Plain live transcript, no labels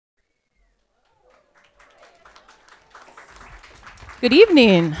Good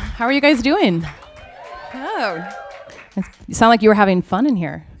evening. How are you guys doing? Oh, you sound like you were having fun in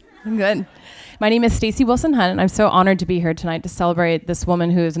here. Good. My name is Stacey Wilson-Hunt, and I'm so honored to be here tonight to celebrate this woman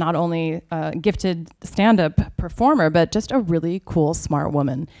who is not only a gifted stand-up performer, but just a really cool, smart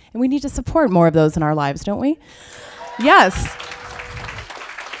woman. And we need to support more of those in our lives, don't we? Yes.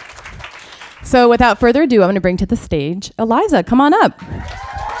 So without further ado, I'm going to bring to the stage Iliza. Come on up.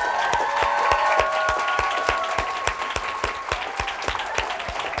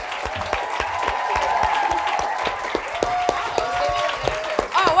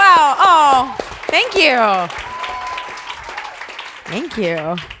 Thank you. Thank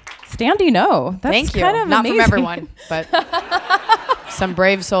you. Standing O. That's Thank you. Kind of Not amazing. from everyone, but some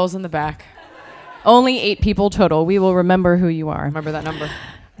brave souls in the back. Only 8 people total. We will remember who you are. Remember that number.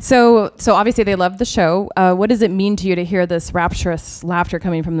 So obviously they loved the show. What does it mean to you to hear this rapturous laughter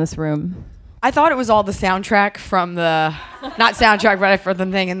coming from this room? I thought it was all the soundtrack from the, not soundtrack, but for the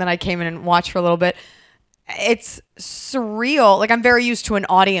thing, and then I came in and watched for a little bit. It's surreal. Like, I'm very used to an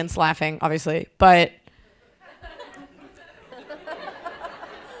audience laughing, obviously, but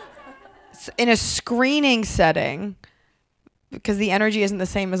in a screening setting, because the energy isn't the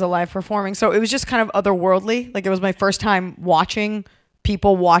same as a live performing, so it was just kind of otherworldly. Like, it was my first time watching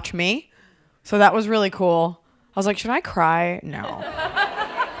people watch me, so that was really cool. I was like, should I cry? No.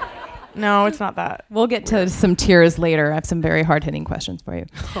 No, it's not that. We'll get to some tears later. I have some very hard-hitting questions for you.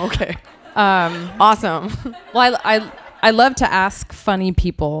 Okay. Awesome. Well, I love to ask funny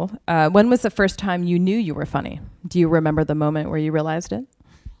people. When was the first time you knew you were funny? Do you remember the moment where you realized it?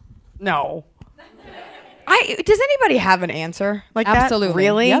 No. Does anybody have an answer like Absolutely. that?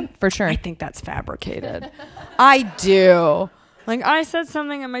 Really? Yep, for sure. I think that's fabricated. I do. Like, I said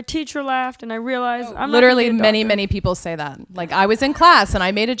something and my teacher laughed and I realized I'm literally not many people say that. Like, I was in class and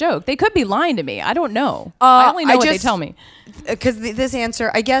I made a joke. They could be lying to me. I don't know. I only know what they tell me. Because this answer,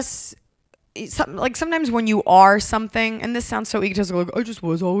 I guess, like, sometimes when you are something, and this sounds so egotistical, like, I just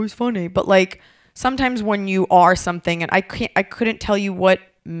was always funny, but like sometimes when you are something, and I couldn't tell you what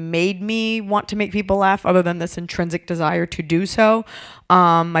made me want to make people laugh other than this intrinsic desire to do so.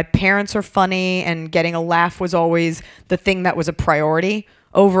 My parents are funny, and getting a laugh was always the thing that was a priority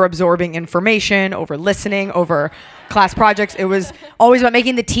over absorbing information, over listening, over class projects. It was always about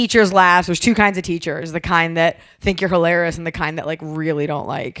making the teachers laugh. There's 2 kinds of teachers, the kind that think you're hilarious and the kind that like really don't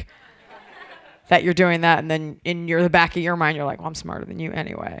like that you're doing that, and then in the back of your mind you're like, well, I'm smarter than you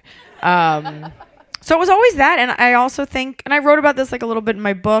anyway. So it was always that, and I also think, and I wrote about this like a little bit in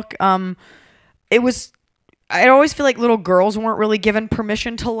my book, I always feel like little girls weren't really given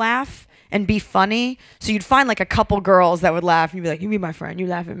permission to laugh and be funny. So you'd find like a couple girls that would laugh and you'd be like, you be my friend, you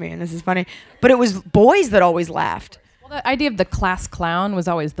laugh at me and this is funny. But it was boys that always laughed. Well, the idea of the class clown was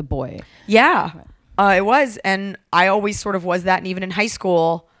always the boy. Yeah, it was, and I always sort of was that, and even in high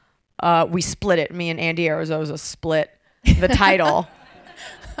school, we split it. Me and Andy Arizosa split the title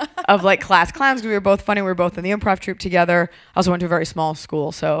of like class clowns because we were both funny. We were both in the improv troupe together. I also went to a very small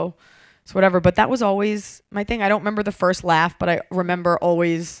school, so it's whatever. But that was always my thing. I don't remember the first laugh, but I remember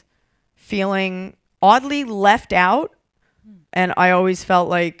always feeling oddly left out. And I always felt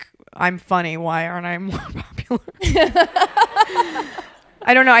like, I'm funny. Why aren't I more popular?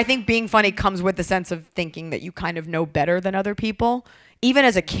 I don't know. I think being funny comes with the sense of thinking that you kind of know better than other people. Even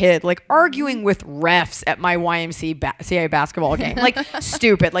as a kid, like arguing with refs at my YMCA basketball game. Like,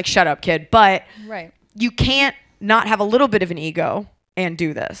 stupid, like, shut up, kid. But Right. you can't not have a little bit of an ego and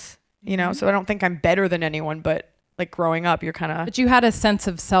do this, you know? So I don't think I'm better than anyone, but like growing up, you're kind of... But you had a sense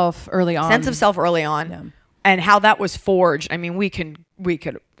of self early on. Sense of self early on. Yeah. And how that was forged. I mean, we could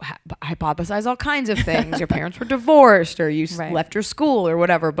hypothesize all kinds of things. Your parents were divorced, or you left your school, or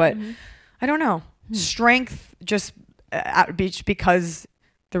whatever. But I don't know. Strength just because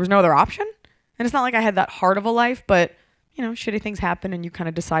there was no other option. And it's not like I had that hard of a life, but you know, shitty things happen, and you kind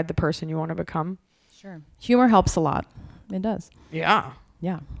of decide the person you want to become. Sure. Humor helps a lot. It does. Yeah.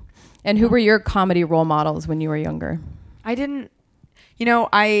 Yeah. And who were your comedy role models when you were younger? I didn't, you know,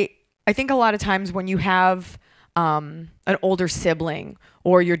 I think a lot of times when you have an older sibling,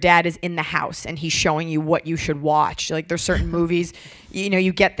 or your dad is in the house and he's showing you what you should watch, like there's certain movies, you know,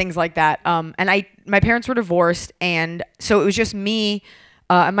 you get things like that. And my parents were divorced, and so it was just me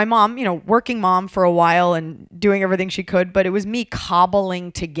and my mom, you know, working mom for a while and doing everything she could, but it was me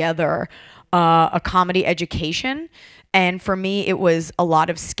cobbling together a comedy education. And for me, it was a lot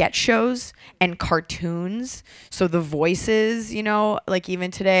of sketch shows and cartoons. So the voices, you know, like even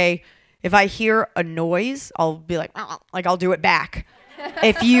today, if I hear a noise, I'll be like I'll do it back.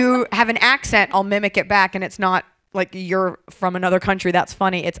 If you have an accent, I'll mimic it back, and it's not like you're from another country, that's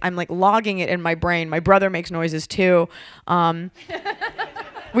funny. I'm like logging it in my brain. My brother makes noises too.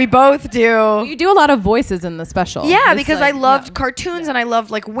 We both do. You do a lot of voices in the special. Yeah, because I loved cartoons and I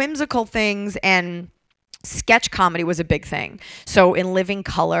loved like whimsical things, and sketch comedy was a big thing. So in Living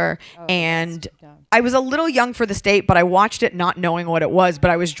Color, and I was a little young for the state, but I watched it not knowing what it was, but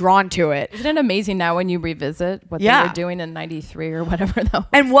I was drawn to it. Isn't it amazing now when you revisit what they were doing in '93 or whatever that was?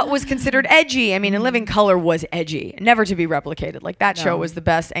 And what was considered edgy? I mean, in Living Color was edgy, never to be replicated. Like that show was the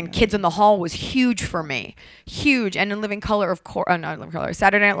best, and Kids in the Hall was huge for me, huge. And in Living Color, of course, not Living Color,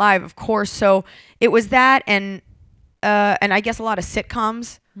 Saturday Night Live, of course. So it was that, and I guess a lot of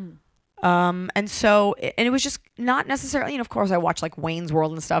sitcoms. And so, and it was just not necessarily, of course I watched like Wayne's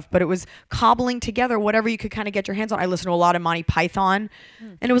World and stuff, but it was cobbling together whatever you could kind of get your hands on. I listened to a lot of Monty Python,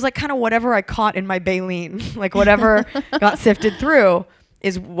 and it was like kind of whatever I caught in my baleen, like whatever got sifted through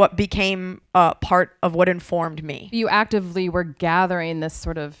is what became part of what informed me. You actively were gathering this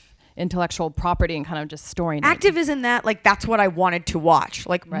sort of intellectual property and kind of just storing Active is in that, like, that's what I wanted to watch.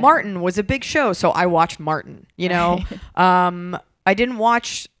 Like Martin was a big show, so I watched Martin, I didn't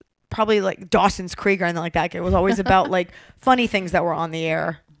watch probably like Dawson's Creek or anything like that. It was always about like funny things that were on the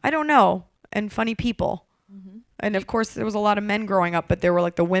air. I don't know. And funny people. And of course there was a lot of men growing up, but there were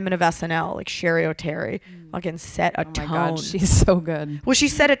like the women of SNL, like Sherry O'Terry, fucking set a tone. Oh my God, she's so good. Well, she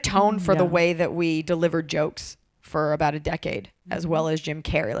set a tone for the way that we delivered jokes for about a decade, as well as Jim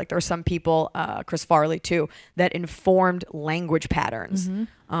Carrey. Like there were some people, Chris Farley too, that informed language patterns.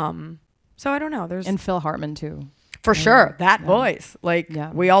 So I don't know. And Phil Hartman too. For sure, that voice, like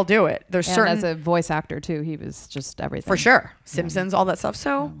we all do it. There's certain, as a voice actor too, he was just everything. For sure, Simpsons, all that stuff.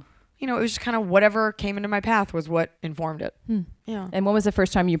 So, it was just kind of whatever came into my path was what informed it. Yeah. And when was the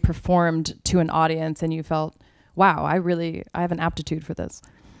first time you performed to an audience and you felt, wow, I have an aptitude for this?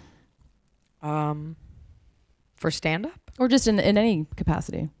 For stand-up, or just in any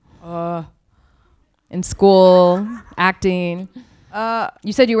capacity? In school, acting.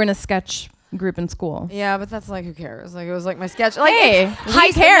 You said you were in a sketch group in school. Yeah, but that's like, who cares? Like it was like my sketch. Like, hey,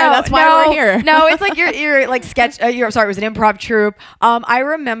 I care. That's why we're here. No, it's like you're like sketch. Sorry, it was an improv troupe. I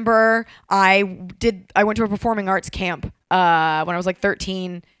remember I went to a performing arts camp when I was like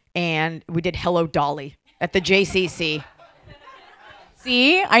 13, and we did Hello Dolly at the JCC.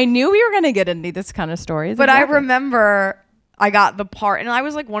 See, I knew we were gonna get into this kind of stories. But exactly. I remember I got the part, and I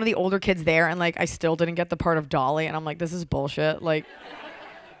was like one of the older kids there, and like I still didn't get the part of Dolly, and I'm like, this is bullshit. Like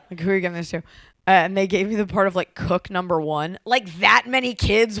who are you giving this to? And they gave me the part of like cook number 1. Like that many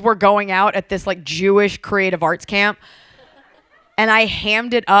kids were going out at this like Jewish creative arts camp, and I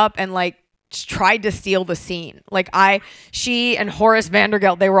hammed it up and like tried to steal the scene. Like she and Horace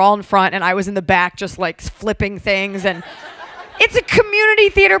Vandergelt, they were all in front, and I was in the back just like flipping things. And it's a community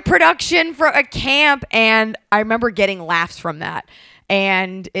theater production for a camp, and I remember getting laughs from that.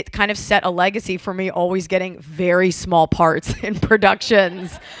 And it kind of set a legacy for me, always getting very small parts in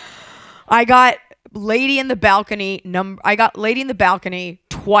productions. I got Lady in the Balcony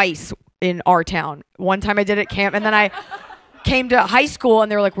twice in Our Town. One time I did it at camp, and then I came to high school, and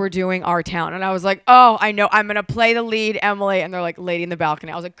they were like, we're doing Our Town. And I was like, oh, I know, I'm going to play the lead, Emily. And they're like, Lady in the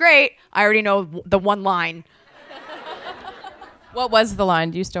Balcony. I was like, great. I already know the one line. What was the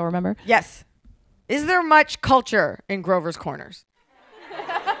line? Do you still remember? Yes. Is there much culture in Grover's Corners?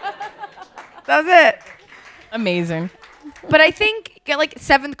 That was it. Amazing. But I think like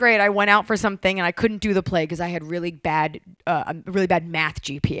 7th grade, I went out for something and I couldn't do the play because I had really bad math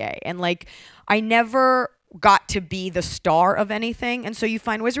GPA. And like, I never got to be the star of anything. And so you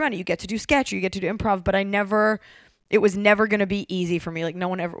find ways around it. You get to do sketch, or you get to do improv, but it was never going to be easy for me. Like no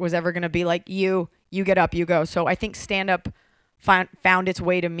one was ever going to be like, you get up, you go. So I think stand-up found its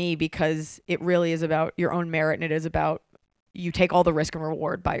way to me because it really is about your own merit, and it is about you take all the risk and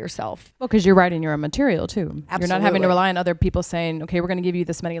reward by yourself. Well, because you're writing your own material too. Absolutely. You're not having to rely on other people saying, okay, we're going to give you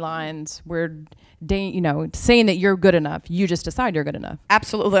this many lines. We're, saying that you're good enough. You just decide you're good enough.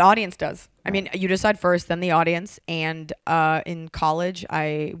 Absolutely. The audience does. Right. I mean, you decide first, then the audience. And in college,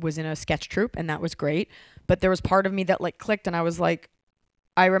 I was in a sketch troupe, and that was great. But there was part of me that like clicked, and I was like,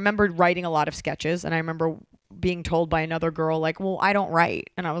 I remembered writing a lot of sketches, and I remember being told by another girl, like, well, I don't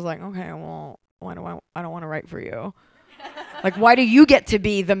write. And I was like, okay, well, I don't want to write for you. Like, why do you get to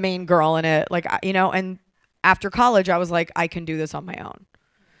be the main girl in it? Like, and after college, I was like, I can do this on my own.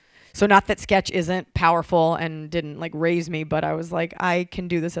 So not that sketch isn't powerful and didn't like raise me, but I was like, I can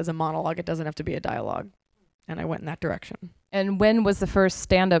do this as a monologue. It doesn't have to be a dialogue. And I went in that direction. And when was the first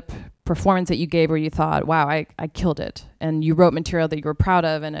stand-up performance that you gave where you thought, wow, I killed it? And you wrote material that you were proud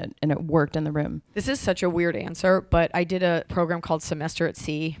of, and it worked in the room? This is such a weird answer, but I did a program called Semester at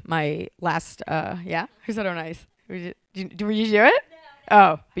Sea. My last, yeah? Who said, oh, nice? Did you do it? No.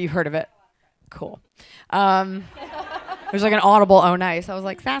 Oh, but you've heard of it. Cool. It was like an audible, oh, nice. I was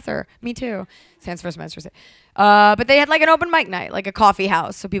like, Sasser, me too. Stands for semester. But they had like an open mic night, like a coffee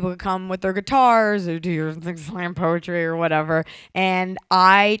house. So people could come with their guitars or do your slam poetry or whatever. And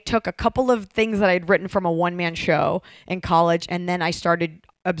I took a couple of things that I'd written from a one-man show in college, and then I started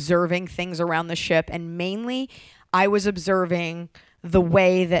observing things around the ship. And mainly, I was observing the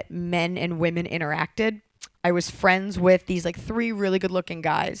way that men and women interacted. I was friends with these like 3 really good-looking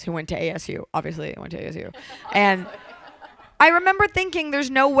guys who went to ASU. Obviously, I went to ASU. And I remember thinking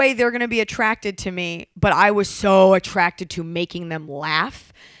there's no way they're going to be attracted to me, but I was so attracted to making them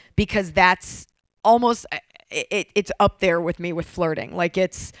laugh because that's almost, it's up there with me with flirting. Like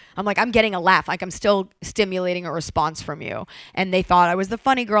I'm getting a laugh. Like I'm still stimulating a response from you. And they thought I was the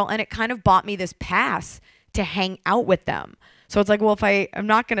funny girl, and it kind of bought me this pass to hang out with them. So it's like, well, if I'm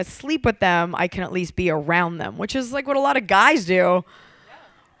not going to sleep with them, I can at least be around them, which is like what a lot of guys do.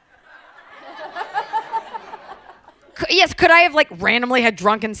 Yes, could I have like randomly had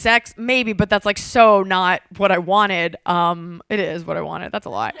drunken sex? Maybe, but that's like so not what I wanted. It is what I wanted. That's a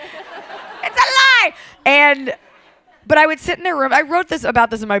lie. It's a lie. But I would sit in their room. I wrote about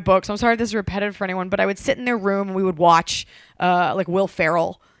this in my book, so I'm sorry if this is repetitive for anyone, but I would sit in their room and we would watch like Will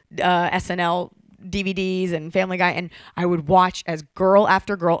Ferrell, SNL DVDs and Family Guy, and I would watch as girl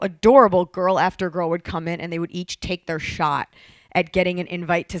after girl, adorable girl after girl would come in, and they would each take their shot at getting an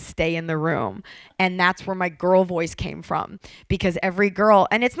invite to stay in the room. And that's where my girl voice came from, because every girl,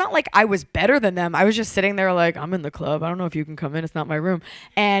 and it's not like I was better than them. I was just sitting there like, I'm in the club. I don't know if you can come in. It's not my room.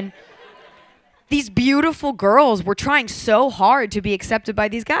 And these beautiful girls were trying so hard to be accepted by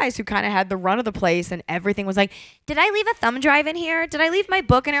these guys who kind of had the run of the place, and everything was like, did I leave a thumb drive in here? Did I leave my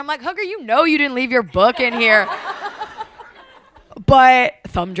book in here? I'm like, hooker, you know you didn't leave your book in here. But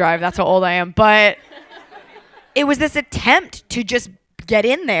thumb drive, that's how old I am. But it was this attempt to just get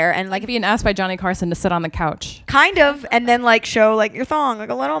in there and like being asked by Johnny Carson to sit on the couch. Kind of, and then like show like your thong, like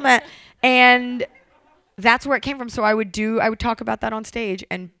a little bit. And that's where it came from. So I would talk about that on stage,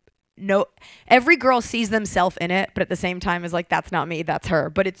 and no, every girl sees themselves in it, but at the same time is like, that's not me, that's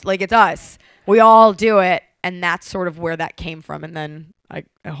her. But it's like, it's us. We all do it. And that's sort of where that came from. And then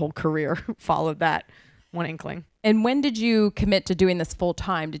a whole career followed that one inkling. And when did you commit to doing this full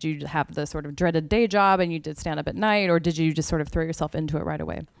time? Did you have the sort of dreaded day job and you did stand up at night, or did you just sort of throw yourself into it right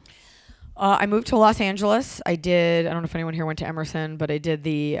away? I moved to Los Angeles. I don't know if anyone here went to Emerson, but I did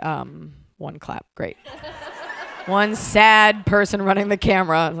the one clap. Great. One sad person running the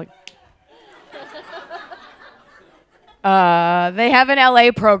camera. I was like, they have an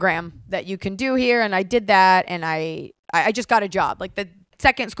LA program that you can do here, and I did that, and I just got a job. Like the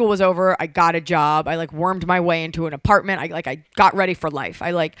second school was over, I got a job. I like wormed my way into an apartment. I got ready for life.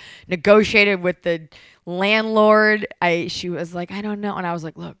 I like negotiated with the landlord. She was like, I don't know, and I was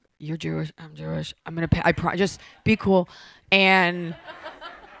like, look, you're Jewish, I'm Jewish. I'm gonna pay. Just be cool, and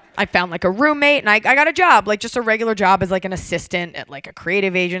I found like a roommate, and I got a job, like just a regular job as like an assistant at like a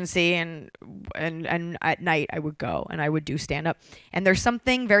creative agency, and at night I would go and I would do stand up. And there's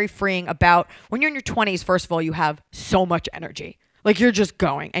something very freeing about when you're in your 20s, first of all, you have so much energy. Like you're just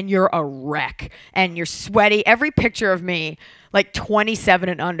going and you're a wreck and you're sweaty. Every picture of me, like 27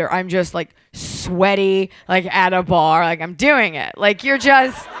 and under, I'm just like sweaty, like at a bar, like I'm doing it. Like you're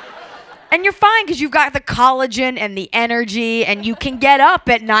just... And you're fine because you've got the collagen and the energy, and you can get up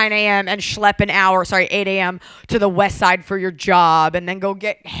at 9 a.m. and schlep 8 a.m. to the west side for your job, and then go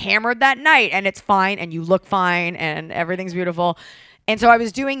get hammered that night, and it's fine, and you look fine, and everything's beautiful. And so I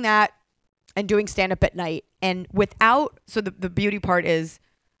was doing that and doing stand-up at night. And so the beauty part is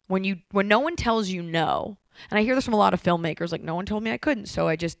when no one tells you no, and I hear this from a lot of filmmakers, like no one told me I couldn't, so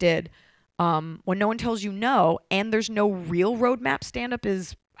I just did. When no one tells you no, and there's no real roadmap, stand-up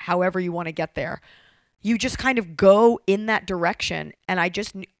is however you want to get there. You just kind of go in that direction. And I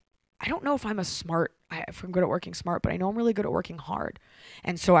don't know if I'm if I'm good at working smart, but I know I'm really good at working hard.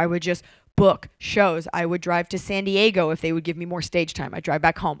 And so I would just book shows. I would drive to San Diego if they would give me more stage time. I'd drive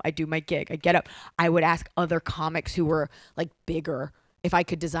back home. I'd do my gig. I'd get up. I would ask other comics who were like bigger if I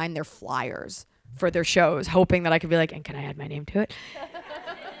could design their flyers for their shows, hoping that I could be like, and can I add my name to it?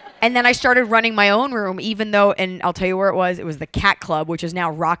 And then I started running my own room, even though, and I'll tell you where it was the Cat Club, which is now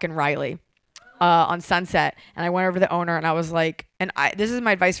Rock and Riley on Sunset. And I went over to the owner and I was like, this is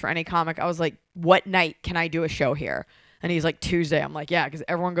my advice for any comic. I was like, what night can I do a show here? And he's like, Tuesday. I'm like, yeah, because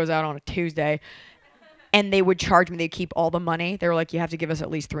everyone goes out on a Tuesday. And they would charge me, they'd keep all the money. They were like, you have to give us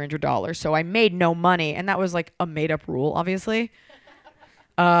at least $300. So I made no money. And that was like a made up rule, obviously.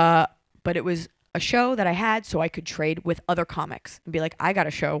 But it was a show that I had so I could trade with other comics and be like, I got a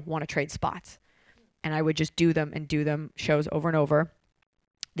show, want to trade spots. and I would just do them shows over and over.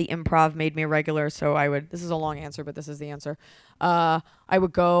 The improv made me a regular, so this is a long answer, but this is the answer. I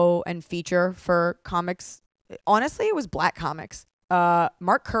would go and feature for comics. Honestly, it was black comics.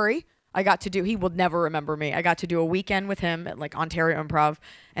 Mark Curry, he will never remember me. I got to do a weekend with him at like Ontario Improv,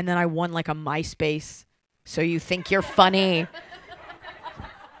 and then I won like a MySpace. So you think you're funny.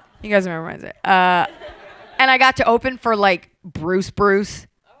 You guys remember what I said. And I got to open for like Bruce. Oh, I love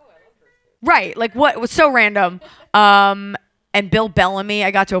Bruce. Right, like what? It was so random. And Bill Bellamy,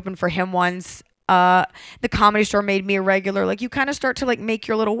 I got to open for him once. The Comedy Store made me a regular. Like you kind of start to like make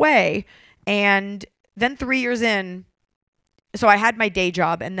your little way. And then 3 years in, so I had my day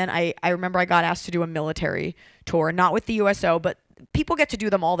job, and then I remember I got asked to do a military tour, not with the USO, but people get to do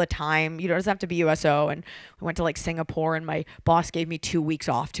them all the time. You know, it doesn't have to be USO. And we went to like Singapore, and my boss gave me 2 weeks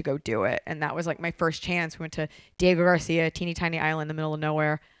off to go do it. And that was like my first chance. We went to Diego Garcia, a teeny tiny island in the middle of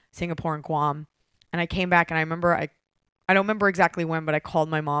nowhere, Singapore and Guam. And I came back, and I remember I don't remember exactly when, but I called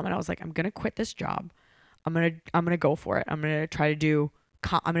my mom, and I was like, I'm going to quit this job. I'm going to go for it. I'm going to try to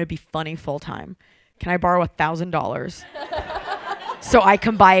I'm going to be funny full time. Can I borrow $1,000 so I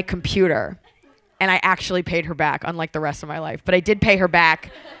can buy a computer? And I actually paid her back, unlike the rest of my life. But I did pay her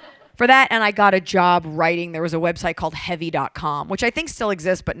back for that, and I got a job writing. There was a website called heavy.com, which I think still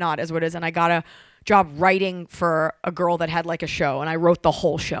exists, but not as what it is. And I got a job writing for a girl that had like a show, and I wrote the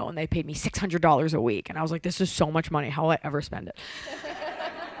whole show, and they paid me $600 a week. And I was like, this is so much money. How will I ever spend it?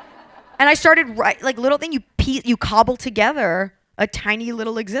 And I started like little thing. You cobble together a tiny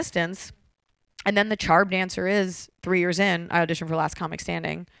little existence. And then the charmed answer is 3 years in, I auditioned for Last Comic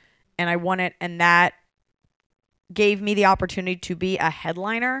Standing, and I won it. And that gave me the opportunity to be a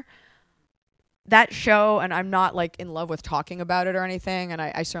headliner. That show, and I'm not like in love with talking about it or anything, and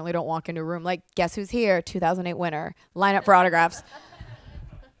I certainly don't walk into a room like, guess who's here, 2008 winner, line up for autographs.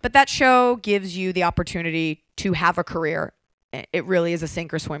 But that show gives you the opportunity to have a career. It really is a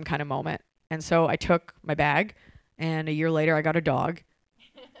sink or swim kind of moment. And so I took my bag, and a year later I got a dog,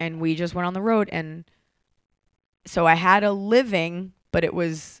 and we just went on the road. And so I had a living, but it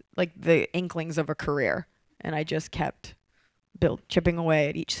was like the inklings of a career. And I just kept chipping away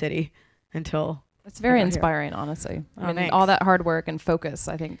at each city until it's very inspiring, honestly. I mean, all that hard work and focus,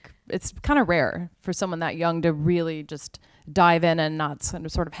 I think it's kind of rare for someone that young to really just dive in and not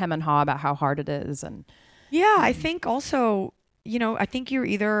sort of hem and haw about how hard it is. And yeah, I think also, I think you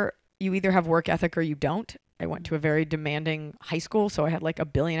either have work ethic or you don't. I went to a very demanding high school, so I had like 1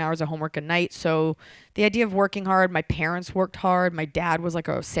 billion hours of homework a night. So the idea of working hard, my parents worked hard. My dad was like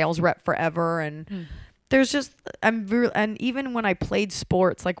a sales rep forever, and there's just and even when I played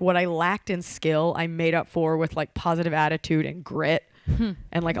sports, like what I lacked in skill, I made up for with like positive attitude and grit,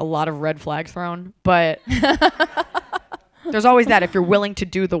 and like a lot of red flags thrown. But there's always that. If you're willing to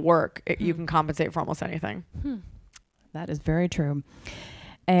do the work, you can compensate for almost anything. That is very true.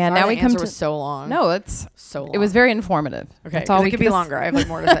 And sorry, now we come to was so long. No, it's so long. It was very informative. Okay, that's all it could be longer. I have like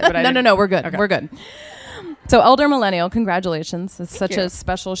more to say, but no, we're good. Okay. We're good. So, Elder Millennial, congratulations! It's such you. a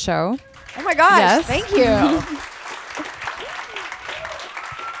special show. Oh my gosh! Yes. Thank you.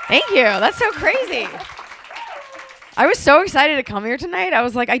 Thank you. That's so crazy. I was so excited to come here tonight. I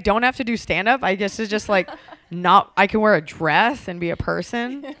was like, I don't have to do stand up. I guess it's just like I can wear a dress and be a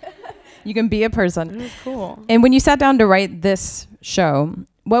person. You can be a person. It was cool. And when you sat down to write this show,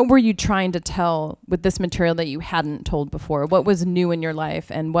 what were you trying to tell with this material that you hadn't told before? What was new in your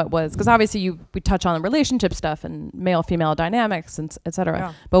life, and what was, because obviously we touch on relationship stuff and male-female dynamics and et cetera.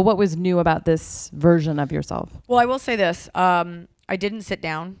 Yeah. But what was new about this version of yourself? Well, I will say this. I didn't sit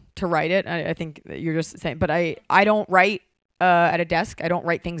down to write it. I think that you're just saying, but I don't write at a desk. I don't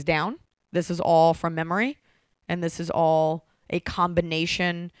write things down. This is all from memory, and this is all a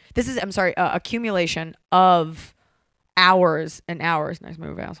combination. Accumulation of hours and hours. Nice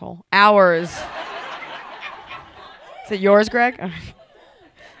move, asshole. Hours. Is it yours, Greg?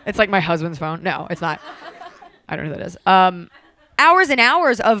 It's like my husband's phone. No, it's not. I don't know who that is. Hours and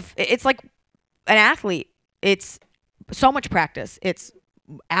hours of, it's like an athlete. It's so much practice. It's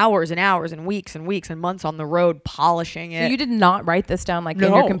hours and hours and weeks and months on the road polishing it. So you did not write this down like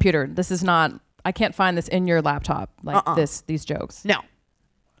in your computer. This is not, I can't find this in your laptop, like these jokes. No.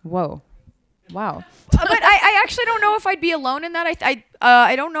 Whoa. Wow. But I actually don't know if I'd be alone in that.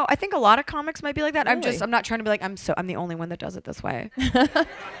 I don't know. I think a lot of comics might be like that. Really? I'm not trying to be like, I'm the only one that does it this way.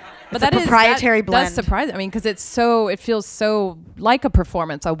 But that is proprietary blend. That's surprising. I mean, because it feels so like a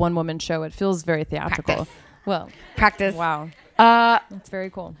performance, a one-woman show. It feels very theatrical. Practice. Well, practice. Wow. That's very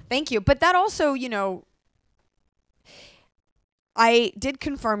cool. Thank you. But that also, I did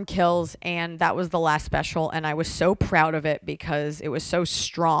confirm kills, and that was the last special, and I was so proud of it because it was so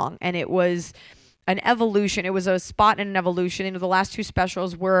strong, and it was an evolution. It was a spot in an evolution. You know, the last two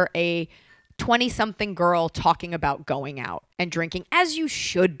specials were a 20-something girl talking about going out and drinking, as you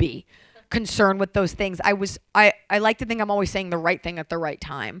should be concerned with those things. I like to think I'm always saying the right thing at the right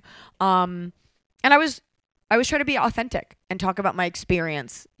time. And I was trying to be authentic and talk about my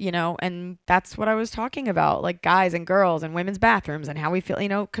experience, you know, and that's what I was talking about, like guys and girls and women's bathrooms and how we feel, you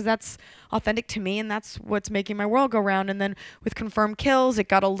know, because that's authentic to me and that's what's making my world go round. And then with Confirmed Kills, it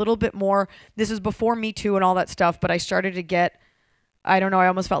got a little bit more, this is before Me Too and all that stuff, but I started to get, I don't know, I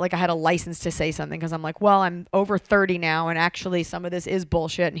almost felt like I had a license to say something because I'm like, well, I'm over 30 now and actually some of this is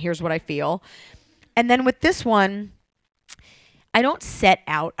bullshit and here's what I feel. And then with this one, I don't set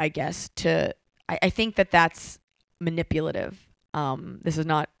out, I guess, to, I think that that's manipulative. This is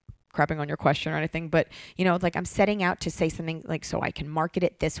not crapping on your question or anything, but you know, it's like I'm setting out to say something like so I can market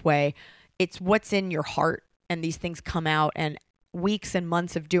it this way. It's what's in your heart and these things come out and weeks and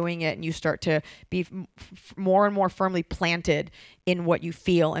months of doing it and you start to be more and more firmly planted in what you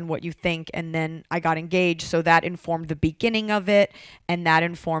feel and what you think. And then I got engaged, so that informed the beginning of it and that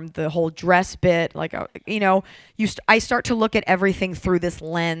informed the whole dress bit. Like, you know, I start to look at everything through this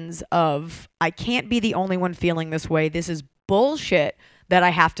lens of I can't be the only one feeling this way. This is bullshit that I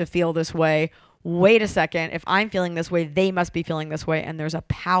have to feel this way. Wait a second, if I'm feeling this way, they must be feeling this way. And there's a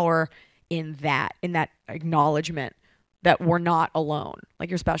power in that acknowledgement that we're not alone.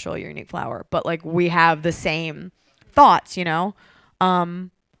 Like, you're special, you're a unique flower, but like we have the same thoughts, you know? And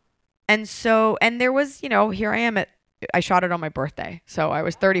there was, you know, here I am I shot it on my birthday. So I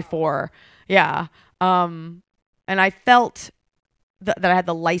was 34. Yeah. And I felt that I had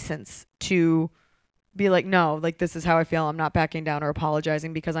the license to be like, no, like this is how I feel. I'm not backing down or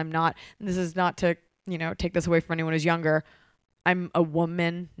apologizing because this is not to, you know, take this away from anyone who's younger. I'm a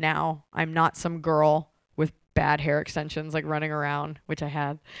woman now. I'm not some girl with bad hair extensions like running around, which I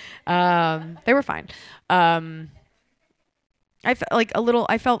had. They were fine. I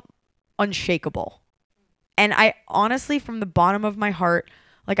felt unshakable. And I honestly, from the bottom of my heart,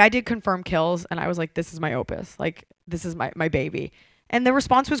 like I did Confirmed Kills and I was like, this is my opus. Like, this is my baby. And the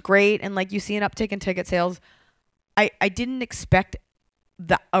response was great. And like you see an uptick in ticket sales. I didn't expect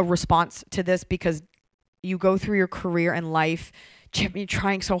a response to this because you go through your career and life you're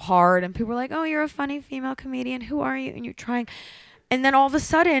trying so hard and people are like, oh, you're a funny female comedian. Who are you? And you're trying. And then all of a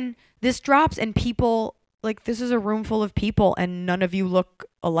sudden this drops and people, like, this is a room full of people and none of you look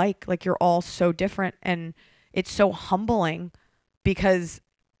alike. Like, you're all so different. And it's so humbling because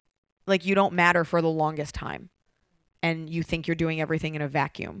like you don't matter for the longest time and you think you're doing everything in a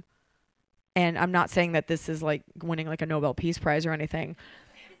vacuum. And I'm not saying that this is like winning like a Nobel Peace Prize or anything,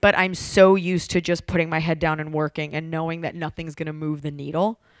 but I'm so used to just putting my head down and working and knowing that nothing's going to move the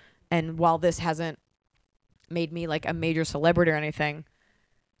needle. And while this hasn't made me like a major celebrity or anything,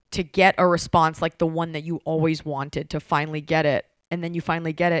 to get a response like the one that you always wanted, to finally get it, and then you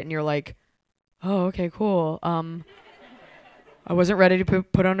finally get it and you're like, oh, okay, cool. I wasn't ready to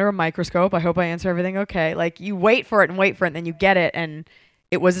put under a microscope. I hope I answer everything okay. Like, you wait for it, and then you get it, and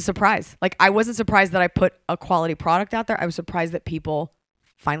it was a surprise. Like, I wasn't surprised that I put a quality product out there. I was surprised that people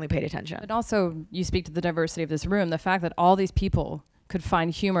finally paid attention. But also, you speak to the diversity of this room, the fact that all these people could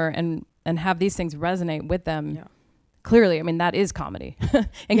find humor and have these things resonate with them. Yeah. Clearly, I mean, that is comedy.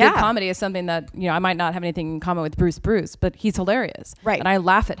 And good comedy is something that, you know, I might not have anything in common with Bruce, but he's hilarious. Right. And I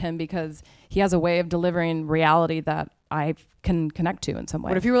laugh at him because he has a way of delivering reality that I can connect to in some way.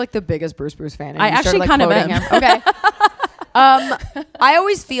 What if you were like the biggest Bruce fan? And I actually kind of am. Him? Okay. I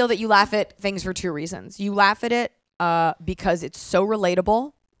always feel that you laugh at things for two reasons. You laugh at it because it's so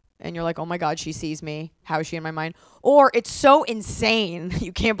relatable and you're like, oh my God, she sees me. How is she in my mind? Or it's so insane.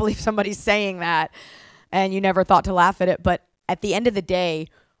 You can't believe somebody's saying that and you never thought to laugh at it. But at the end of the day,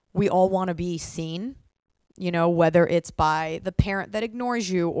 we all want to be seen, you know, whether it's by the parent that ignores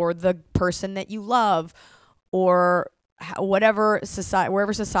you or the person that you love or whatever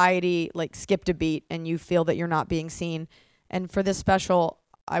wherever society like skipped a beat and you feel that you're not being seen. And for this special,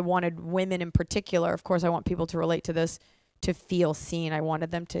 I wanted women in particular, of course I want people to relate to this, to feel seen. I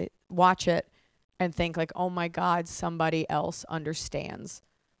wanted them to watch it and think like, oh my God, somebody else understands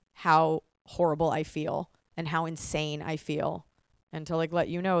how horrible I feel and how insane I feel, and to like let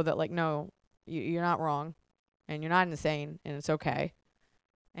you know that like, no, you're not wrong and you're not insane and it's okay.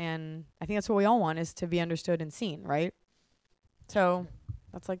 And I think that's what we all want, is to be understood and seen, right? So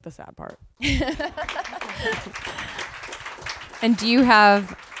that's like the sad part. And do you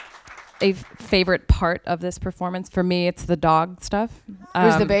have a favorite part of this performance? For me, it's the dog stuff.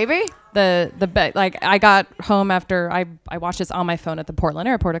 Who's the baby? Like, I got home after I watched this on my phone at the Portland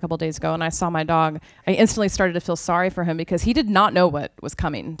airport a couple days ago, and I saw my dog. I instantly started to feel sorry for him because he did not know what was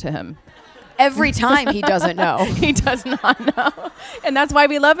coming to him. every time he doesn't know. He does not know. And that's why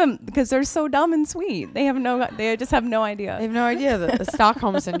we love him, because they're so dumb and sweet. They just have no idea. They have no idea the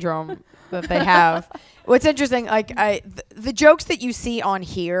Stockholm syndrome that they have. What's interesting, like the jokes that you see on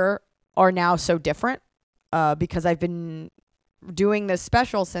here are now so different because I've been doing this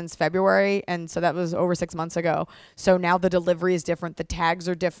special since February, and so that was over 6 months ago. So now the delivery is different, the tags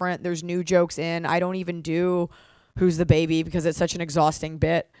are different, there's new jokes in. I don't even do Who's the Baby because it's such an exhausting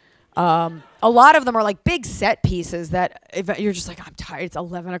bit. A lot of them are like big set pieces that if you're just like, I'm tired, it's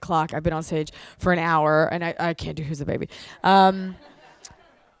 11 o'clock, I've been on stage for an hour and I can't do Who's the Baby.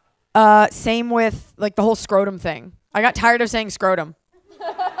 Same with like the whole scrotum thing. I got tired of saying scrotum.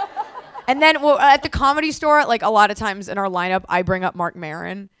 And then at the Comedy Store, like a lot of times in our lineup, I bring up Mark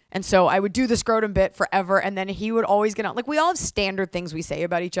Maron. And so I would do the scrotum bit forever. And then he would always get on. Like we all have standard things we say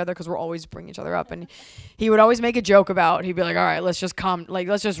about each other because we're always bringing each other up. And he would always make a joke about, he'd be like, all right, let's just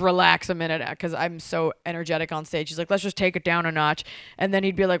let's just relax a minute because I'm so energetic on stage. He's like, let's just take it down a notch. And then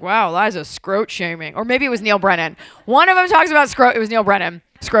he'd be like, wow, Liza, scrot shaming. Or maybe it was Neil Brennan. One of them talks about it was Neil Brennan,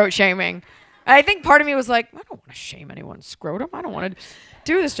 scrot shaming. And I think part of me was like, I don't want to shame anyone's scrotum. I don't want to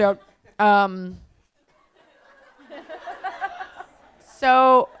do this joke.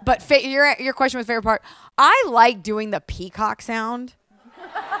 So, but your question was favorite part. I like doing the peacock sound.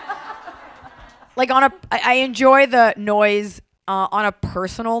 Like I enjoy the noise. On a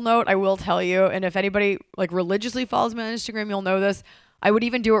personal note, I will tell you, and if anybody like religiously follows me on Instagram, you'll know this. I would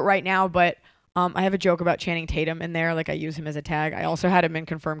even do it right now, but I have a joke about Channing Tatum in there. Like I use him as a tag. I also had him in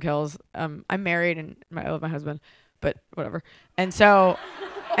Confirmed Kills. I'm married and I love my husband, but whatever. And so,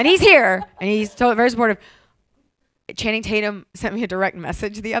 and he's here and he's very supportive. Channing Tatum sent me a direct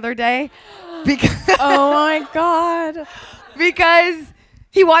message the other day because oh my God, because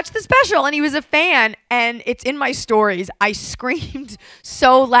he watched the special and he was a fan, and it's in my stories. I screamed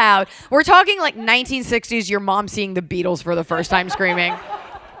so loud. We're talking like 1960s, your mom seeing the Beatles for the first time screaming.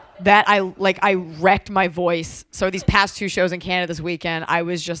 That I wrecked my voice. So these past 2 shows in Canada this weekend, I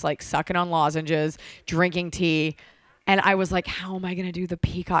was just like sucking on lozenges, drinking tea, and I was like, how am I gonna do the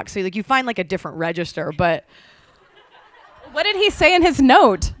peacock? So like you find like a different register, but what did he say in his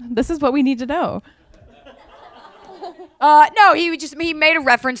note? This is what we need to know. No, he made a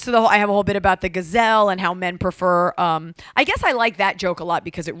reference to I have a whole bit about the gazelle and how men prefer. I guess I like that joke a lot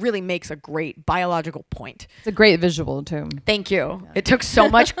because it really makes a great biological point. It's a great visual too. Thank you. Yeah. It took so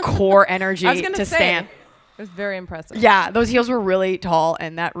much core energy to stand. It was very impressive. Yeah, those heels were really tall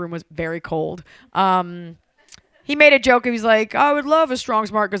and that room was very cold. He made a joke. He was like, I would love a strong,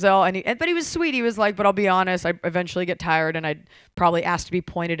 smart gazelle. But he was sweet. He was like, but I'll be honest, I eventually get tired and I'd probably ask to be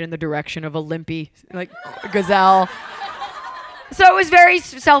pointed in the direction of a limpy gazelle. So it was very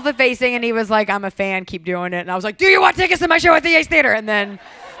self-effacing, and he was like, I'm a fan, keep doing it. And I was like, do you want tickets to my show at the Ace Theater? And then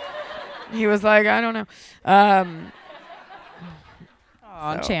he was like, I don't know.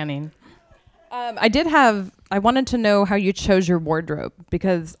 Channing. I wanted to know how you chose your wardrobe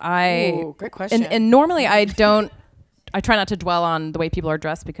because Ooh, great question. And normally I try not to dwell on the way people are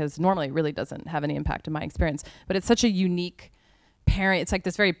dressed because normally it really doesn't have any impact in my experience. But it's such a unique pairing. It's like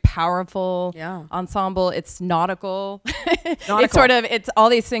this very powerful ensemble. It's nautical. It's all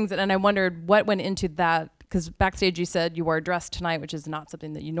these things. And I wondered what went into that, because backstage you said you wore a dress tonight, which is not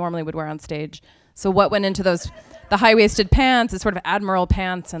something that you normally would wear on stage. So what went into the high-waisted pants, the sort of admiral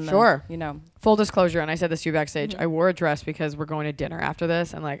pants, and full disclosure, and I said this to you backstage, I wore a dress because we're going to dinner after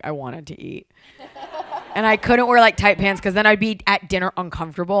this, and I wanted to eat. And I couldn't wear tight pants because then I'd be at dinner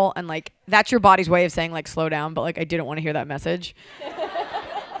uncomfortable, and that's your body's way of saying slow down, but I didn't want to hear that message.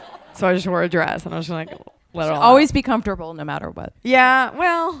 So I just wore a dress, and I was just let it all always out. Be comfortable no matter what. Yeah,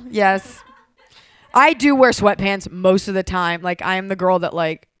 well, yes. I do wear sweatpants most of the time. I am the girl that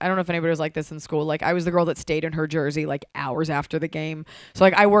I don't know if anybody was like this in school. I was the girl that stayed in her jersey hours after the game. So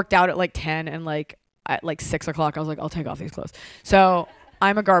I worked out at 10 and at 6 o'clock I was like, I'll take off these clothes. So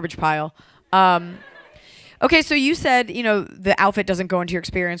I'm a garbage pile. Okay, so you said, the outfit doesn't go into your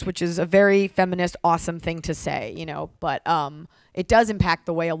experience, which is a very feminist, awesome thing to say, but it does impact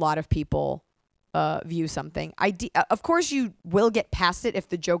the way a lot of people view something. Of course, you will get past it if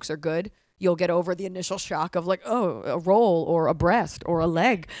the jokes are good. You'll get over the initial shock of a roll or a breast or a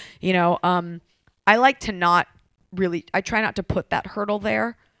leg. I like to not really, I try not to put that hurdle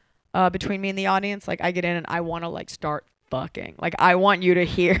there between me and the audience. I get in and I want to start fucking. I want you to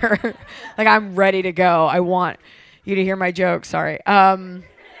hear, I'm ready to go. I want you to hear my jokes. Sorry. I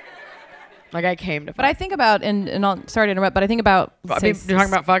came to fuck. But I think about, sorry to interrupt, but I think about. You're talking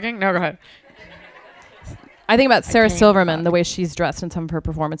about fucking? No, go ahead. I think about Sarah Silverman, the way she's dressed in some of her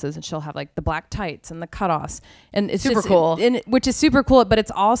performances, and she'll have the black tights and the cutoffs, and it's super just cool. which is super cool. But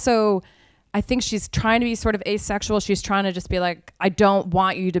it's also, I think she's trying to be sort of asexual. She's trying to just be like, I don't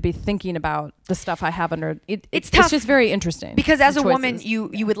want you to be thinking about the stuff I have under it. It's tough. It's just very interesting. Because as a woman,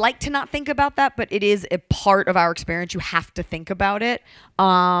 you would like to not think about that, but it is a part of our experience. You have to think about it.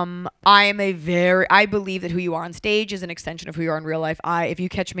 I believe that who you are on stage is an extension of who you are in real life. If you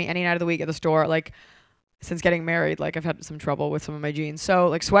catch me any night of the week at the store, like since getting married, like I've had some trouble with some of my jeans. So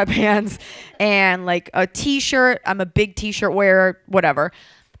like sweatpants and like a t-shirt. I'm a big t-shirt wearer, whatever.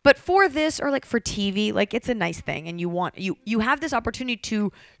 But for this or like for TV, like it's a nice thing, and you have this opportunity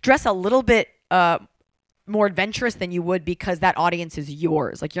to dress a little bit more adventurous than you would because that audience is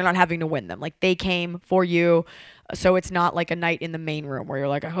yours. Like you're not having to win them. Like they came for you, so it's not like a night in the main room where you're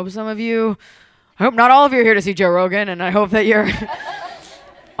like, I hope not all of you are here to see Joe Rogan, and I hope that you're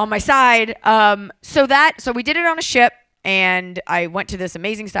on my side. So we did it on a ship, and I went to this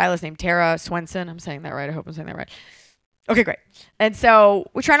amazing stylist named Tara Swenson. I'm saying that right. I hope I'm saying that right. Okay, great. And so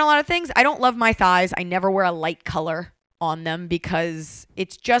we're trying a lot of things. I don't love my thighs. I never wear a light color on them because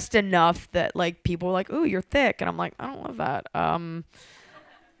it's just enough that like people are like, ooh, you're thick. And I'm like, I don't love that. I'll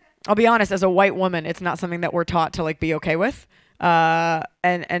be honest, as a white woman, it's not something that we're taught to like be okay with.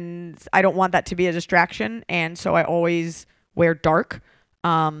 And I don't want that to be a distraction. And so I always wear dark.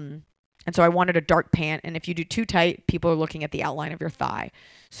 And so I wanted a dark pant. And if you do too tight, people are looking at the outline of your thigh.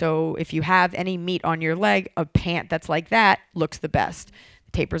 So if you have any meat on your leg, a pant that's like that looks the best.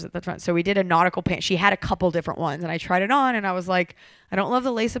 It tapers at the front. So we did a nautical pant. She had a couple different ones, and I tried it on, and I was like, I don't love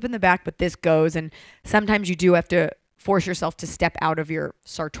the lace up in the back, but this goes. And sometimes you do have to force yourself to step out of your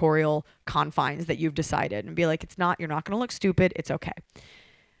sartorial confines that you've decided and be like, you're not going to look stupid. It's okay.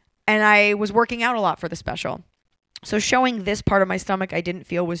 And I was working out a lot for the special. So showing this part of my stomach I didn't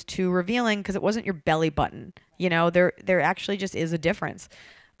feel was too revealing because it wasn't your belly button. You know, there actually just is a difference.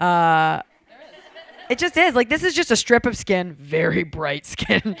 It just is. Like, this is just a strip of skin, very bright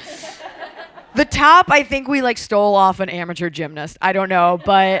skin. The top, I think we like stole off an amateur gymnast. I don't know,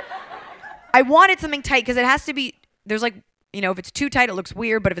 but I wanted something tight because it has to be, there's like, you know, if it's too tight, it looks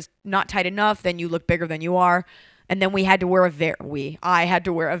weird, but if it's not tight enough, then you look bigger than you are. And then I had to wear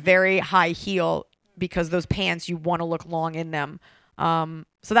a very high heel because those pants, you want to look long in them. So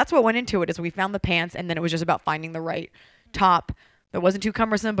that's what went into it is we found the pants, and then it was just about finding the right top that wasn't too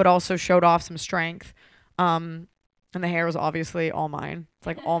cumbersome, but also showed off some strength. And the hair was obviously all mine. It's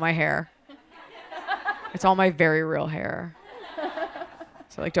like all my hair. It's all my very real hair.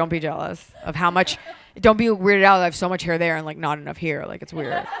 So like, don't be jealous of how much, don't be weirded out that I have so much hair there and like not enough here. Like it's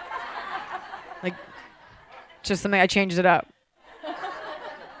weird. Like just something, I changed it up.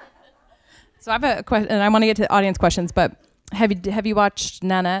 So I have a question, and I want to get to the audience questions, but have you watched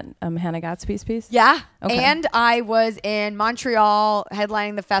Nanette, Hannah Gadsby's piece? Yeah. Okay. And I was in Montreal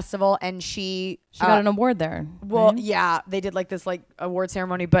headlining the festival, and she got an award there. Well, right? yeah, they did like this like award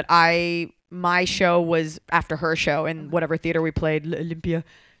ceremony, but my show was after her show in whatever theater we played, Olympia.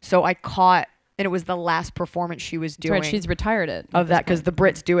 So I caught, and it was the last performance she was doing. That's right, she's retired it. Of that, because the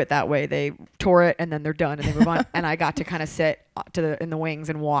Brits do it that way. They tour it, and then they're done, and they move on. And I got to kind of sit in the wings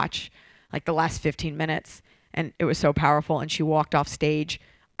and watch like the last 15 minutes. And it was so powerful. And she walked off stage.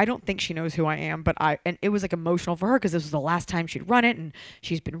 I don't think she knows who I am, and it was like emotional for her because this was the last time she'd run it, and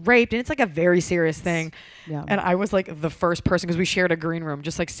she's been raped, and it's like a very serious thing. Yeah. And I was like the first person, because we shared a green room,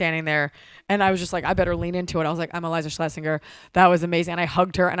 just like standing there, and I was just like, I better lean into it. I was like, I'm Iliza Shlesinger. That was amazing. And I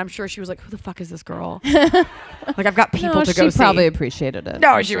hugged her, and I'm sure she was like, who the fuck is this girl? Like, I've got people to go see. She probably appreciated it.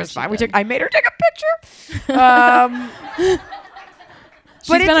 No, she was fine. I made her take a picture.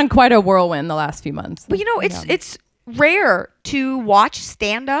 She's been on quite a whirlwind the last few months. But you know, it's rare to watch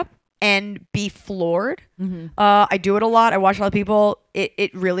stand up and be floored. Mm-hmm. I do it a lot. I watch a lot of people.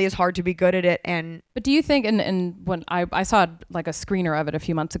 It really is hard to be good at it. But do you think, and when I saw like a screener of it a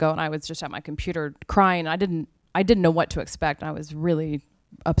few months ago, and I was just at my computer crying. I didn't know what to expect. I was really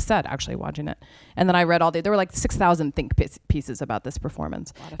upset actually watching it. And then I read there were like 6,000 think pieces about this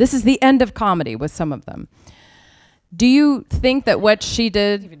performance. This is the end of comedy with some of them. Do you think that what she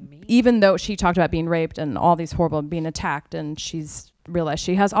did, even though she talked about being raped and all these horrible, being attacked, and she's realized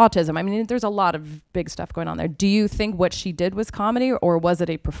she has autism, I mean, there's a lot of big stuff going on there. Do you think what she did was comedy, or was it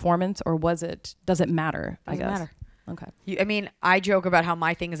a performance, or does it matter? Doesn't matter. Okay. I joke about how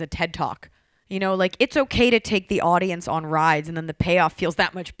my thing is a TED Talk. You know, like, it's okay to take the audience on rides, and then the payoff feels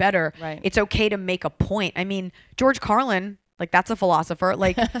that much better. Right. It's okay to make a point. I mean, George Carlin, like, that's a philosopher.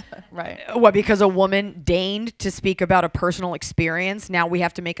 Like, right. What, because a woman deigned to speak about a personal experience, now we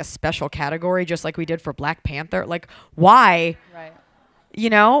have to make a special category, just like we did for Black Panther? Like, why? Right. You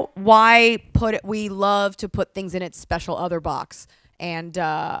know, why put it? We love to put things in its special other box. And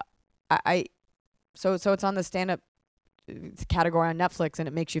so it's on the stand-up category on Netflix and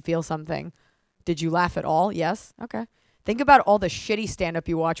it makes you feel something. Did you laugh at all? Yes. Okay. Think about all the shitty stand-up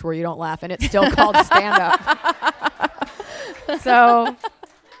you watch where you don't laugh and it's still called stand-up.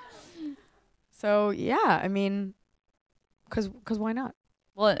 So yeah, I mean, because why not?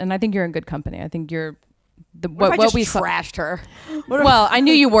 Well, and I think you're in good company. I think you're what we trashed her. Well, I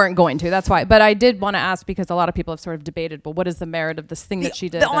knew you weren't going to. That's why. But I did want to ask because a lot of people have sort of debated. Well, what is the merit of this thing that she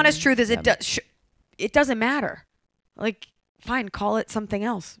did? The honest truth is, it doesn't matter. Like, fine, call it something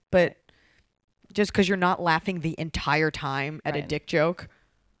else. But just because you're not laughing the entire time at a dick joke,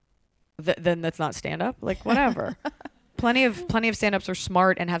 then that's not stand up. Like, whatever. plenty of stand-ups are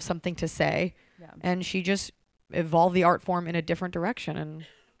smart and have something to say. Yeah. And she just evolved the art form in a different direction, and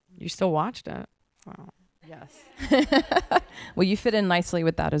you still watched it. Wow. Yes. Well, you fit in nicely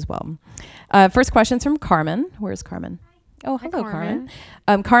with that as well. First question's from Carmen. Where's Carmen? Oh, hello, Carmen.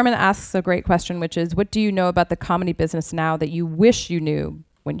 Carmen asks a great question, which is, what do you know about the comedy business now that you wish you knew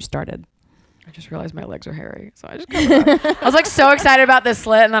when you started? I just realized my legs are hairy, so I just covered up. I was like so excited about this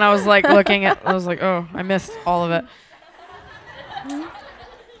slit, and then I was like I was like, oh, I missed all of it.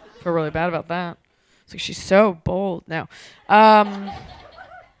 Feel really bad about that. It's like, she's so bold. No.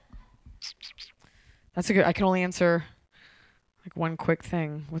 That's a good, I can only answer like one quick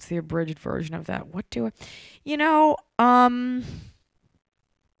thing. What's the abridged version of that? What do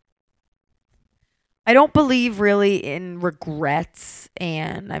I don't believe really in regrets,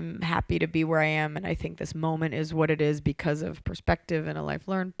 and I'm happy to be where I am, and I think this moment is what it is because of perspective and a life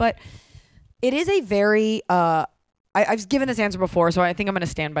learned. But it is a very, I've given this answer before, so I think I'm going to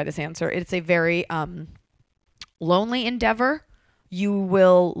stand by this answer. It's a very lonely endeavor. You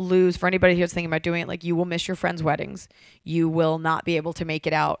will lose, for anybody who's thinking about doing it, like, you will miss your friends' weddings. You will not be able to make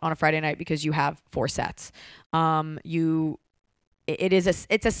it out on a Friday night because you have 4 sets.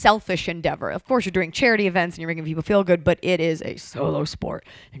 It's a selfish endeavor. Of course, you're doing charity events and you're making people feel good, but it is a solo sport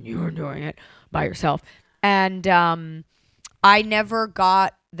and you're doing it by yourself. And I never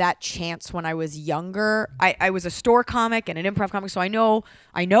got that chance when I was younger. I was a store comic and an improv comic, so I know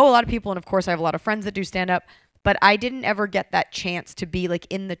a lot of people, and of course I have a lot of friends that do stand up, but I didn't ever get that chance to be like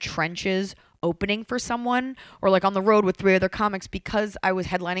in the trenches opening for someone or like on the road with 3 other comics because I was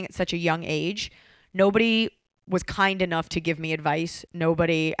headlining at such a young age. Nobody was kind enough to give me advice.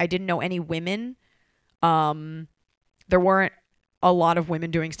 I didn't know any women. There weren't a lot of women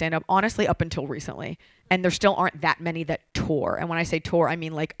doing stand-up, honestly, up until recently. And there still aren't that many that tour. And when I say tour, I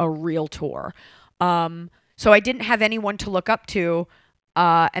mean like a real tour. So I didn't have anyone to look up to.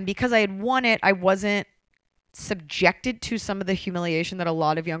 And because I had won it, I wasn't subjected to some of the humiliation that a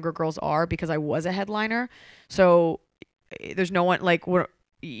lot of younger girls are because I was a headliner. So there's no one like,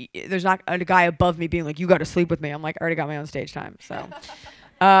 there's not a guy above me being like, you got to sleep with me. I'm like, I already got my own stage time. So,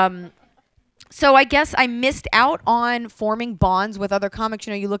 so I guess I missed out on forming bonds with other comics.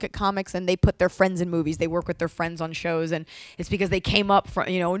 You know, you look at comics and they put their friends in movies. They work with their friends on shows, and it's because they came up from,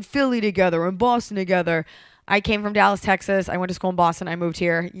 in Philly together or in Boston together. I came from Dallas, Texas. I went to school in Boston. I moved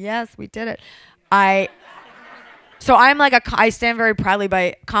here. Yes, we did it. So I'm like I stand very proudly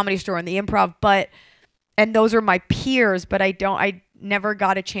by Comedy Store and the Improv, and those are my peers, but I never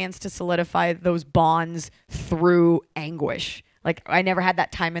got a chance to solidify those bonds through anguish. Like, I never had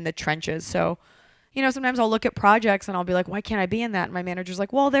that time in the trenches. So, sometimes I'll look at projects and I'll be like, why can't I be in that? And my manager's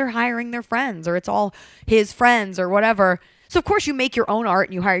like, well, they're hiring their friends, or it's all his friends or whatever. So of course you make your own art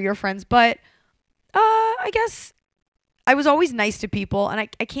and you hire your friends, but I guess I was always nice to people, and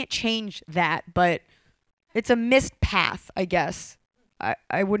I can't change that, but it's a missed path, I guess.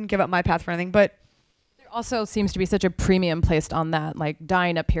 I wouldn't give up my path for anything, but there also seems to be such a premium placed on that, like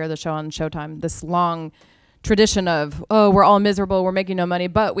Dying Up Here, the show on Showtime, this long tradition of, oh, we're all miserable, we're making no money,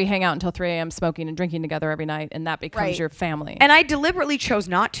 but we hang out until 3 a.m. smoking and drinking together every night, and that becomes your family. And I deliberately chose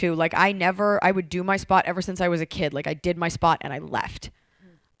not to. Like, I would do my spot ever since I was a kid. Like, I did my spot and I left.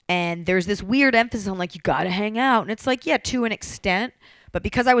 And there's this weird emphasis on, like, you gotta hang out. And it's like, yeah, to an extent, but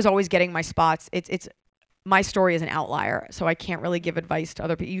because I was always getting my spots, it's my story is an outlier, so I can't really give advice to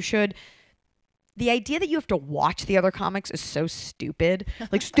other people. You should. The idea that you have to watch the other comics is so stupid.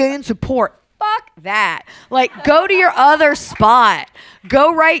 Like, stay in support. Fuck that. Like, go to your other spot.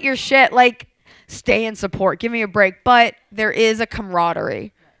 Go write your shit. Like, stay in support. Give me a break. But there is a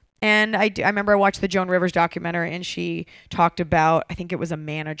camaraderie. And I remember I watched the Joan Rivers documentary, and she talked about, I think it was a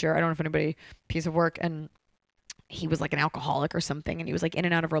manager. I don't know if anybody, piece of work, and he was like an alcoholic or something, and he was like in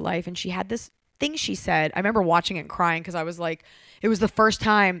and out of her life. And she had this thing she said. I remember watching it and crying because I was like, it was the first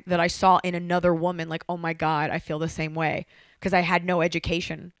time that I saw in another woman, like, oh my God, I feel the same way, because I had no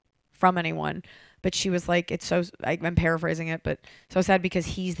education from anyone. But she was like, it's so, I'm paraphrasing it, but so sad because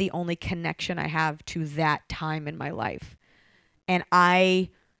he's the only connection I have to that time in my life. And I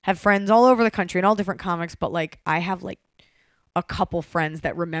have friends all over the country and all different comics, but like I have like a couple friends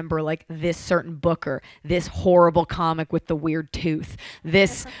that remember like this certain booker, this horrible comic with the weird tooth,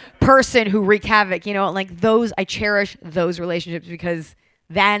 this person who wreaked havoc, you know, like those, I cherish those relationships because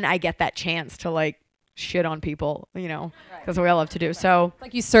then I get that chance to like shit on people, you know, that's what we all love to do. So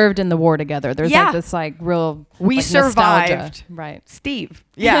like you served in the war together. There's like this like real we like, survived, nostalgia. Right? Steve,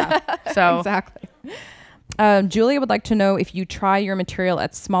 yeah. So exactly. Julia would like to know if you try your material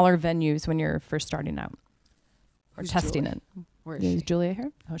at smaller venues when you're first starting out or testing it. Where is Julia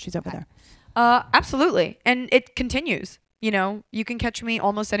here? Oh, she's over there. Absolutely, and it continues. You know, you can catch me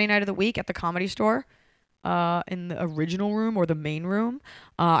almost any night of the week at the Comedy Store. In the original room or the main room.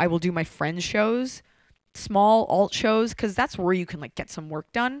 I will do my friends' shows, small alt shows, because that's where you can like get some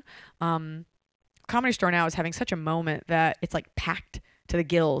work done. Comedy Store now is having such a moment that it's like packed to the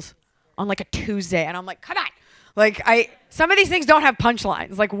gills on like a Tuesday, and I'm like, come on, like some of these things don't have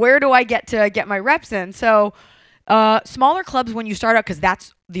punchlines. Like, where do I get to get my reps in? So smaller clubs when you start out, because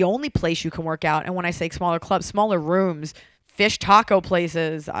that's the only place you can work out. And when I say smaller clubs, smaller rooms, fish taco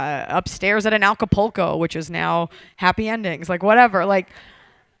places, upstairs at an Acapulco, which is now Happy Endings, like whatever. Like,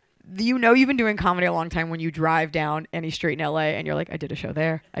 you know, you've been doing comedy a long time when you drive down any street in LA and you're like, I did a show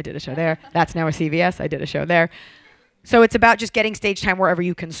there. I did a show there. That's now a CVS. I did a show there. So it's about just getting stage time wherever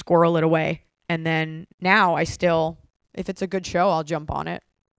you can squirrel it away. And then now I still, if it's a good show, I'll jump on it.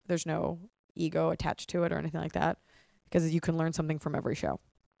 There's no ego attached to it or anything like that because you can learn something from every show.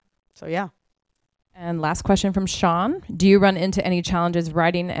 So yeah. And last question from Sean. Do you run into any challenges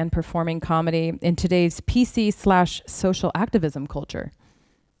writing and performing comedy in today's PC/social activism culture?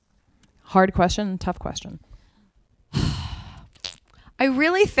 Hard question, tough question. I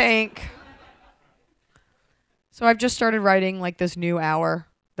really think... So I've just started writing like this new hour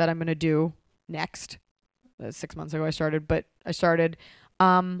that I'm going to do next. 6 months ago I started, but I started.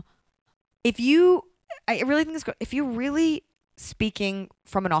 If you're really speaking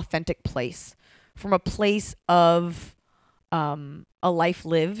from an authentic place, from a place of a life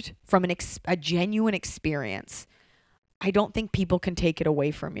lived, from a genuine experience, I don't think people can take it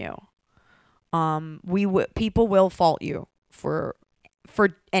away from you. People will fault you for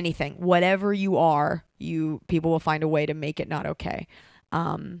anything, whatever you are. People will find a way to make it not okay.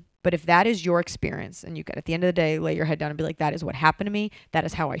 But if that is your experience, and you can, at the end of the day, lay your head down and be like, that is what happened to me. That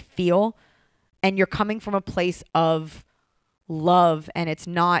is how I feel. And you're coming from a place of love, and it's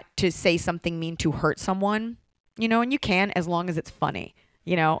not to say something mean to hurt someone, you know, and you can, as long as it's funny,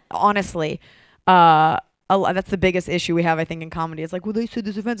 you know, honestly. That's the biggest issue we have, I think, in comedy. It's like, well, they said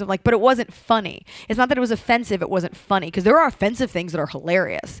this offensive. Like, but it wasn't funny. It's not that it was offensive. It wasn't funny. Because there are offensive things that are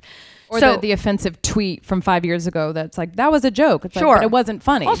hilarious. Or so, the offensive tweet from 5 years ago that's like, that was a joke. It's sure. Like, but it wasn't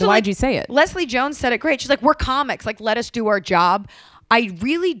funny. Also, so why'd you say it? Leslie Jones said it great. She's like, we're comics. Like, let us do our job. I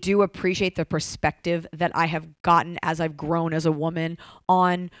really do appreciate the perspective that I have gotten as I've grown as a woman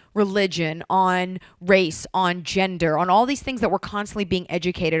on religion, on race, on gender, on all these things that we're constantly being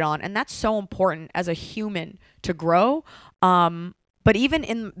educated on. And that's so important as a human to grow. But even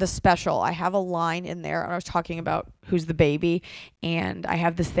in the special, I have a line in there. I was talking about who's the baby. And I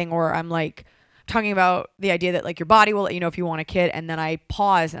have this thing where I'm like, talking about the idea that like your body will let you know if you want a kid. And then I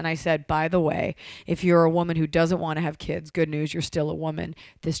paused and I said, by the way, if you're a woman who doesn't want to have kids, good news, you're still a woman.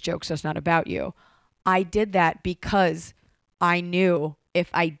 This joke's just not about you. I did that because I knew if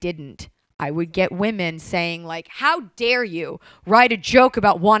I didn't, I would get women saying like, how dare you write a joke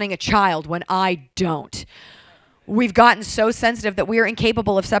about wanting a child when I don't? We've gotten so sensitive that we are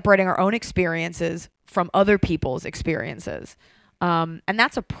incapable of separating our own experiences from other people's experiences. And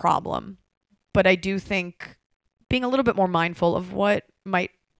that's a problem. But I do think being a little bit more mindful of what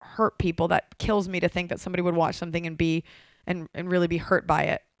might hurt people, that kills me to think that somebody would watch something and really be hurt by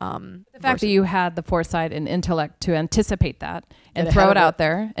it. The fact that you had the foresight and intellect to anticipate that and throw it out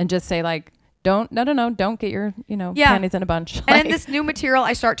there and just say like, don't get your, panties in a bunch. And in this new material,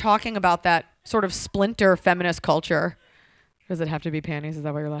 I start talking about that sort of splinter feminist culture. Does it have to be panties? Is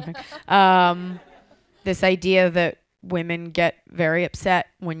that why you're laughing? This idea that women get very upset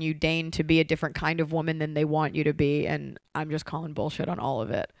when you deign to be a different kind of woman than they want you to be. And I'm just calling bullshit on all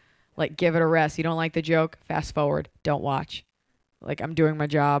of it. Like, give it a rest. You don't like the joke? Fast forward. Don't watch. Like, I'm doing my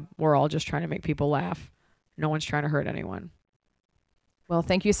job. We're all just trying to make people laugh. No one's trying to hurt anyone. Well,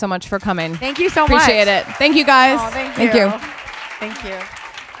 thank you so much for coming. Thank you so much. Appreciate it. Thank you, guys. Oh, thank you. Thank you. Thank you.